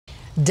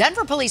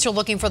Denver police are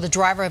looking for the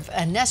driver of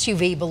an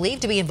SUV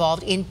believed to be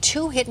involved in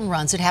 2 hit and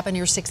runs that happened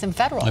near 6th and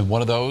Federal. And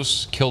one of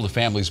those killed the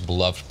family's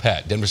beloved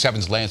pet. Denver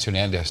 7's Lance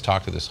Hernandez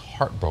talked to this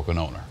heartbroken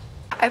owner.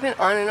 I've been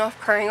on and off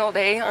crying all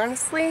day,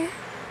 honestly.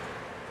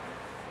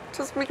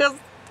 Just because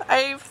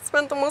I've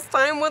spent the most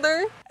time with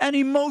her. An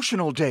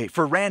emotional day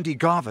for Randy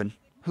Govan,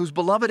 whose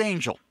beloved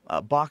Angel,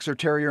 a boxer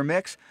terrier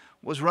mix,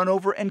 was run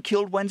over and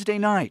killed Wednesday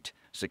night.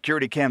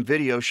 Security cam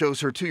video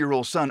shows her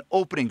 2-year-old son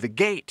opening the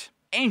gate.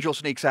 Angel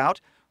sneaks out.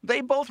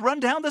 They both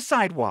run down the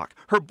sidewalk,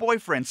 her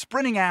boyfriend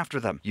sprinting after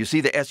them. You see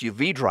the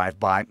SUV drive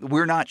by.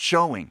 We're not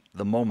showing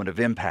the moment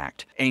of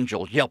impact.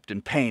 Angel yelped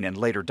in pain and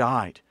later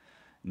died.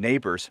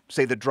 Neighbors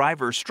say the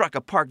driver struck a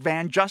parked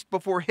van just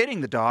before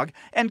hitting the dog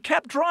and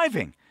kept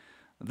driving.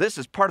 This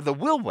is part of the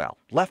will well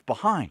left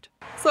behind.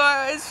 So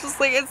it's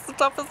just like, it's the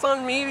toughest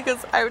on me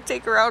because I would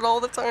take her out all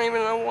the time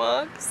and on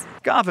walks.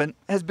 Govan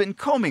has been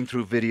combing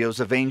through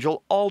videos of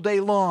Angel all day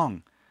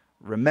long,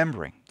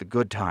 remembering the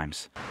good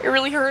times. It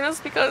really hurt us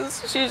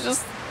because she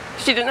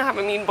didn't have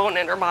a mean bone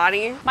in her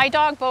body. My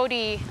dog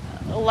Bodie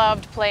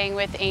loved playing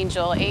with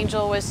Angel.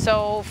 Angel was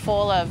so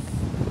full of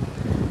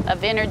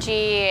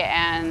energy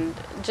and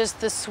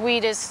just the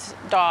sweetest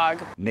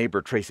dog.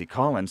 Neighbor Tracy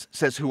Collins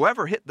says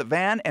whoever hit the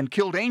van and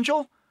killed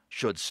Angel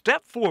should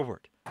step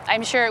forward.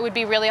 I'm sure it would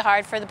be really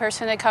hard for the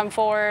person to come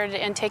forward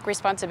and take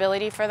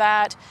responsibility for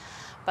that,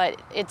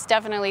 but it's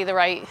definitely the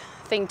right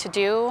thing to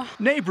do.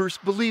 Neighbors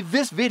believe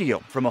this video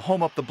from a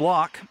home up the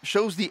block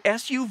shows the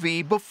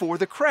SUV before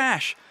the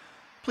crash.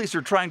 Police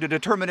are trying to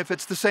determine if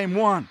it's the same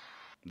one.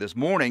 This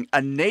morning,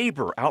 a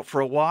neighbor out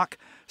for a walk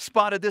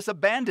spotted this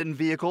abandoned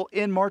vehicle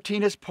in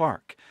Martinez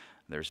Park.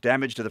 There's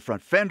damage to the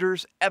front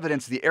fenders,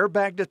 evidence the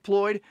airbag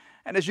deployed,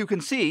 and as you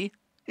can see,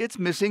 it's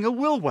missing a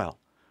wheel well.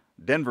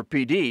 Denver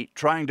PD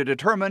trying to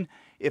determine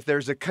if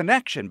there's a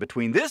connection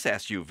between this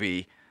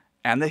SUV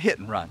and the hit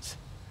and runs.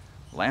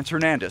 Lance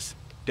Hernandez,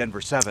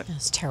 Denver 7.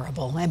 That's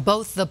terrible. And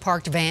both the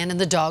parked van and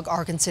the dog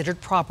are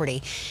considered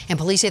property. And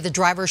police say the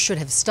driver should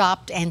have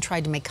stopped and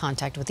tried to make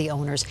contact with the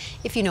owners.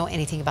 If you know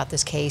anything about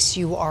this case,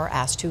 you are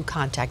asked to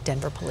contact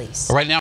Denver police. Right now.